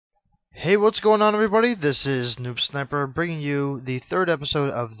Hey, what's going on, everybody? This is NoobSniper bringing you the third episode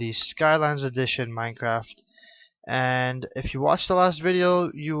of the Skylands edition Minecraft. And if you watched the last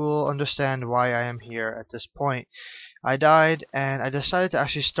video, you will understand why I am here at this point. I died, and I decided to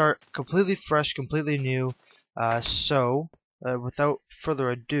actually start completely fresh, completely new. Without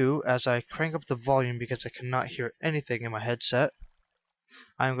further ado, as I crank up the volume because I cannot hear anything in my headset,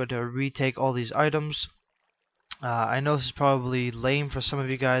 I'm going to retake all these items. I know this is probably lame for some of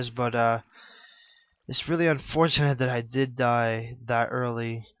you guys, but it's really unfortunate that I did die that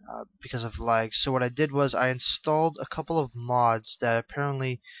early because of lag. So what I did was I installed a couple of mods that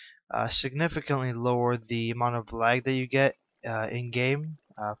apparently significantly lower the amount of lag that you get in game,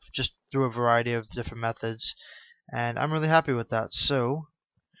 just through a variety of different methods, and I'm really happy with that. So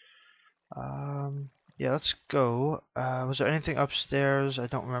yeah, let's go. Was there anything upstairs? I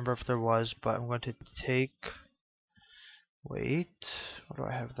don't remember if there was, but I'm going to take. Wait, what do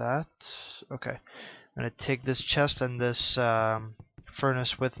I have that? Okay. I'm going to take this chest and this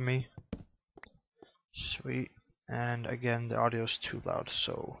furnace with me. Sweet. And again, the audio is too loud,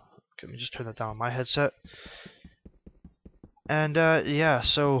 so let me just turn that down on my headset. And yeah,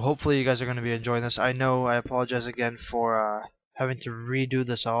 so hopefully you guys are going to be enjoying this. I know I apologize again for having to redo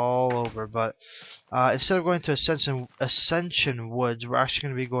this all over, but instead of going to Ascension Woods, we're actually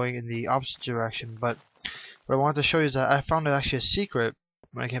going to be going in the opposite direction. But what I wanted to show you is that I found actually a secret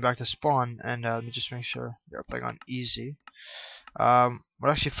when I came back to spawn, and let me just make sure you're playing on easy. What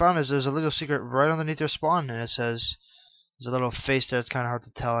I actually found is there's a little secret right underneath your spawn, and it says, there's a little face there, it's kind of hard to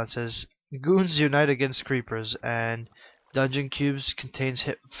tell, and it says, Goons unite against creepers, and dungeon cubes contains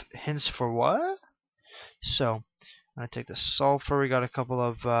hints for what? So, I'm going to take the sulfur, we got a couple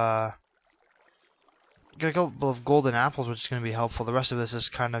of golden apples, which is going to be helpful. The rest of this is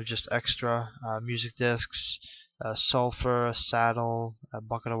kind of just extra. Music discs, sulfur, a saddle, a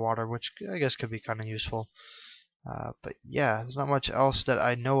bucket of water, which I guess could be kind of useful. But yeah, there's not much else that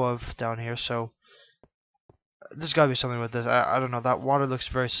I know of down here, so there's gotta be something with this. I don't know, that water looks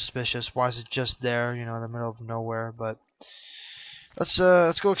very suspicious. Why is it just there, you know, in the middle of nowhere? But let's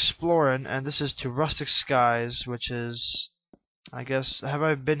go exploring, and this is to Rustic Skies, which is, I guess, have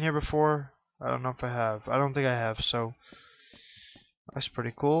I been here before? I don't know if I have. I don't think I have, so that's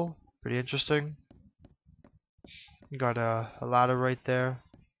pretty cool, pretty interesting. Got a ladder right there.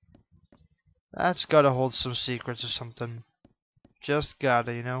 That's gotta hold some secrets or something. Just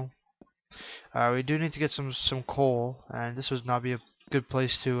gotta, you know. We do need to get some coal, and this would not be a good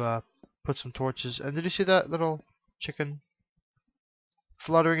place to put some torches. And did you see that little chicken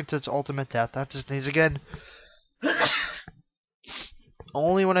fluttering into its ultimate death? I have to sneeze again.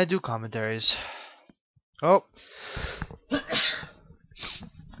 Only when I do commentaries. Oh,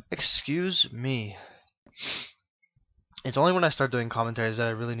 excuse me. It's only when I start doing commentaries that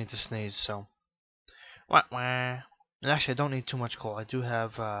I really need to sneeze. So, wah wah. And actually, I don't need too much coal. I do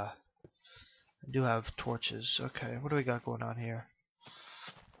have torches. Okay, what do we got going on here?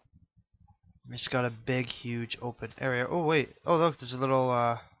 It's got a big, huge open area. Oh wait, oh look, there's a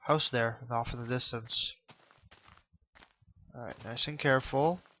little house there off in the distance. Alright, nice and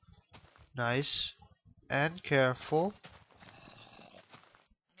careful. Nice and careful.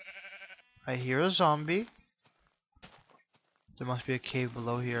 I hear a zombie. There must be a cave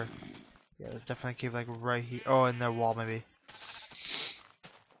below here. Yeah, there's definitely a cave like right here. Oh, in their wall maybe.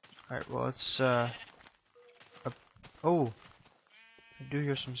 Alright, well let's oh, I do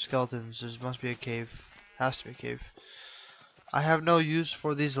hear some skeletons. There must be a cave. Has to be a cave. I have no use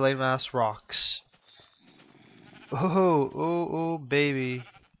for these lame ass rocks. Oh, oh, oh, baby.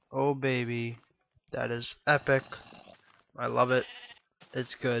 Oh, baby. That is epic. I love it.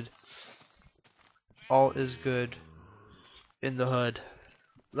 It's good. All is good in the hood.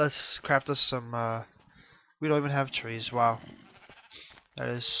 Let's craft us some, we don't even have trees. Wow. That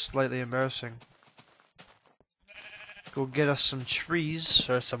is slightly embarrassing. Go get us some trees,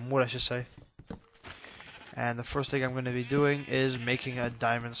 or some wood, I should say. And the first thing I'm going to be doing is making a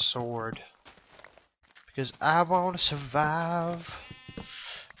diamond sword. Because I want to survive.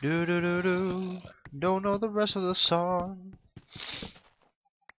 Do do do do. Don't know the rest of the song.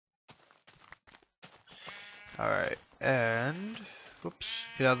 Alright, and whoops,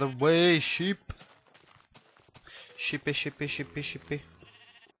 get out of the way, sheep. Sheepy, sheepy, sheepy, sheepy.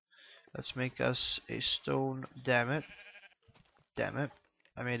 Let's make us a stone. Damn it. Damn it.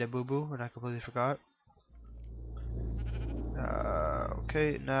 I made a boo-boo and I completely forgot.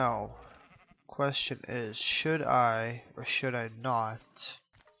 Okay, now question is, should I or should I not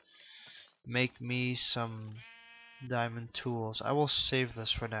make me some diamond tools? I will save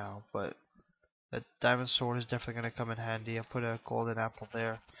this for now, but that diamond sword is definitely going to come in handy. I'll put a golden apple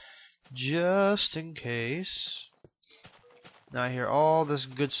there. just in case. Now I hear all this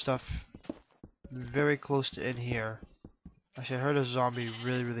good stuff very close to in here. Actually, I heard a zombie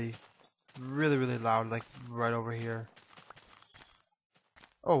really loud, like right over here.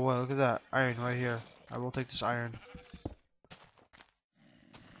 Oh, well, look at that. Iron right here. I will take this iron.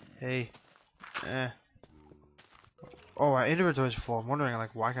 Hey. Eh. Oh, my inventory's full. I'm wondering,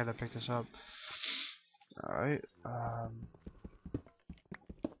 like, why can't I pick this up? Alright. I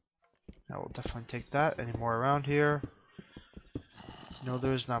will definitely take that. Any more around here? No,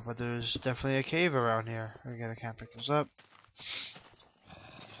 there is not, but there's definitely a cave around here. Again, I can't pick this up.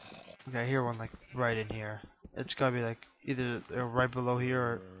 Okay, I hear one, like, right in here. It's gotta be, like, either right below here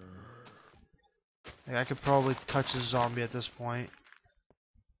or... Like, I could probably touch the zombie at this point.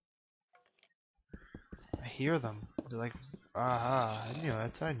 I hear them. They're like, aha, I knew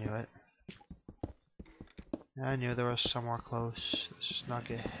it, I knew it. I knew they were somewhere close. Let's just not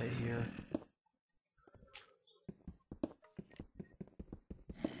get hit here.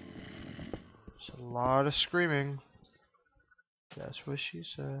 There's a lot of screaming. That's what she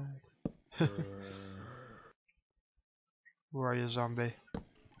said. Where are you, zombie?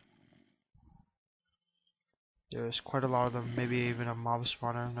 There's quite a lot of them, maybe even a mob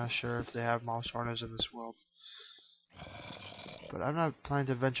spawner. I'm not sure if they have mob spawners in this world. But I'm not planning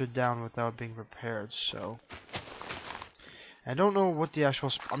to venture down without being prepared, so... I don't know what the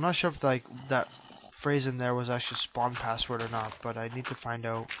actual... I'm not sure if like that phrase in there was actually spawn password or not, but I need to find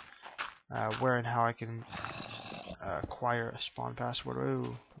out where and how I can acquire a spawn password.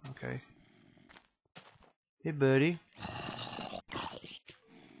 Ooh, okay. Hey, buddy.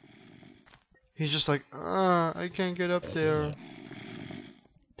 He's just like, I can't get up there.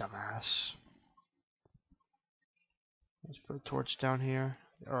 Dumbass. Let's put a torch down here.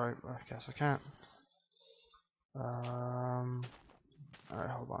 Alright, I guess I can't. Alright,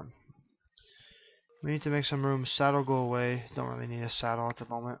 hold on. We need to make some room. Saddle go away. Don't really need a saddle at the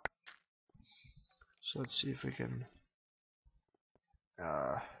moment. So let's see if we can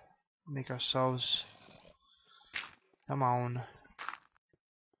make ourselves... Come on.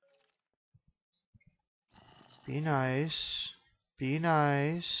 Be nice. Be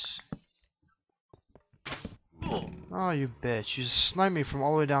nice. Oh, you bitch. You sniped me from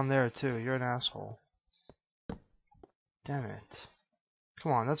all the way down there, too. You're an asshole. Damn it.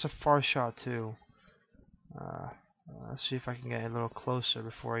 Come on, that's a far shot, too. Let's see if I can get a little closer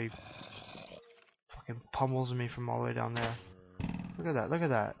before he fucking pummels me from all the way down there. Look at that, look at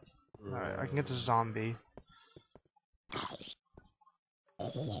that. Alright, I can get the zombie.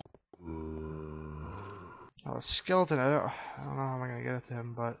 Oh, the skeleton, I don't know how I'm gonna get it to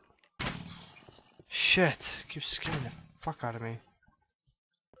him, but... Shit! Keeps scaring the fuck out of me.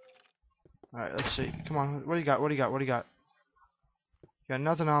 Alright, let's see. Come on, what do you got, what do you got, what do you got? You got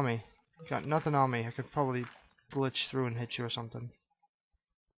nothing on me. You got nothing on me. I could probably glitch through and hit you or something.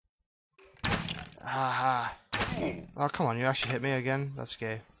 Haha. Oh, come on, you actually hit me again? That's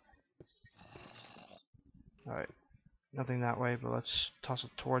gay. Alright. Nothing that way, but let's toss a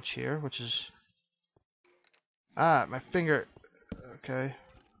torch here, which is... Ah, my finger! Okay.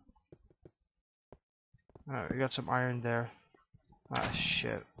 Alright, we got some iron there. Ah,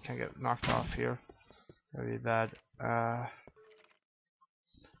 shit. Can't get knocked off here. That'd be bad. The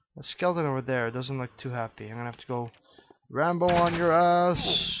skeleton over there doesn't look too happy. I'm gonna have to go Rambo on your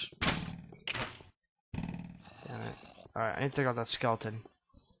ass! Damn it. Alright, I need to take out that skeleton.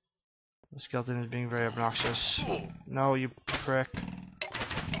 The skeleton is being very obnoxious. No, you prick.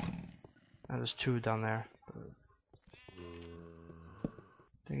 Oh, there's two down there.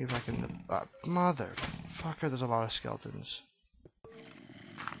 Think if I can... motherfucker, there's a lot of skeletons.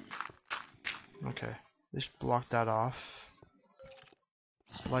 Okay, just block that off.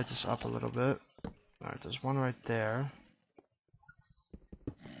 Let's light this up a little bit. Alright, there's one right there.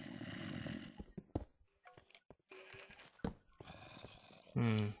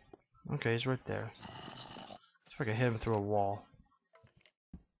 Okay, he's right there. See if I can hit him through a wall.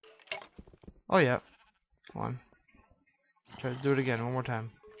 Oh yeah. Come on. Try to do it again, one more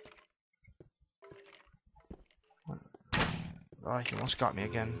time. Oh, he almost got me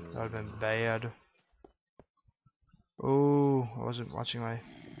again. That would have been bad. Oh, I wasn't watching my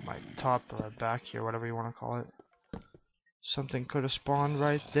top or back here, whatever you want to call it. Something could have spawned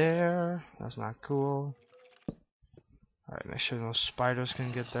right there. That's not cool. Alright, make sure no spiders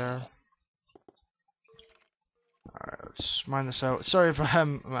can get there. Alright, let's mine this out. Sorry if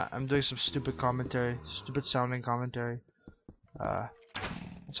I'm doing some stupid commentary, stupid sounding commentary.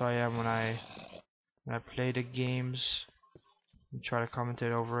 That's how I am when I play the games and try to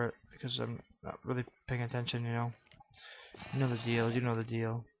commentate over it because I'm not really paying attention, you know. You know the deal, you know the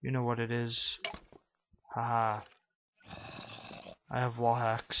deal. You know what it is. Haha. I have wall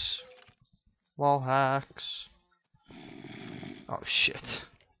hacks. Wall hacks. Oh shit.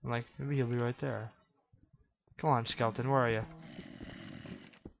 I'm like, maybe he'll be right there. Come on, skeleton, where are you?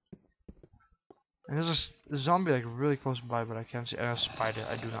 And there's a zombie like really close by, but I can't see. And a spider.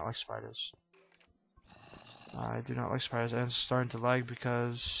 I do not like spiders. I do not like spiders, and it's starting to lag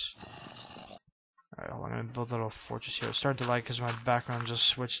because... Alright, I'm gonna build a little fortress here. It's starting to lag because my background just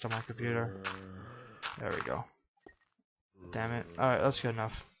switched on my computer. There we go. Damn it. Alright, that's good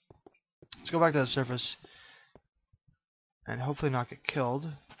enough. Let's go back to the surface. And hopefully not get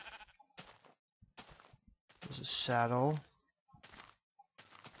killed. There's a saddle.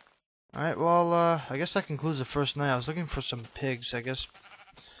 Alright, well, I guess that concludes the first night. I was looking for some pigs. I guess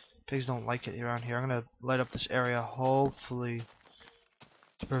pigs don't like it around here. I'm gonna light up this area, hopefully,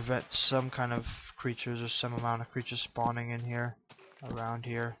 to prevent some kind of creatures or some amount of creatures spawning in here, around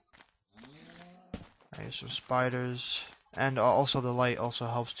here. Alright, some spiders. And also the light also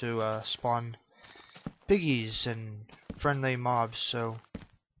helps to spawn piggies and friendly mobs, so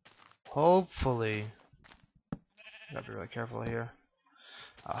hopefully, gotta be really careful here.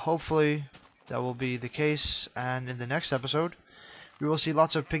 Hopefully that will be the case, and in the next episode we will see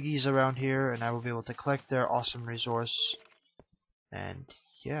lots of piggies around here, and I will be able to collect their awesome resource. And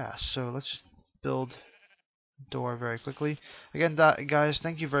yeah, so let's build a door very quickly. Again, guys,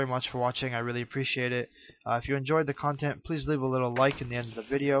 thank you very much for watching. I really appreciate it. If you enjoyed the content, please leave a little like in the end of the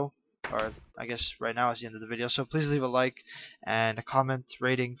video, or I guess right now is the end of the video, so please leave a like and a comment,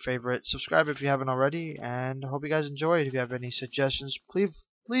 rating, favorite, subscribe if you haven't already, and I hope you guys enjoyed. If you have any suggestions, please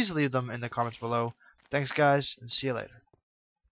leave them in the comments below. Thanks guys, and see you later.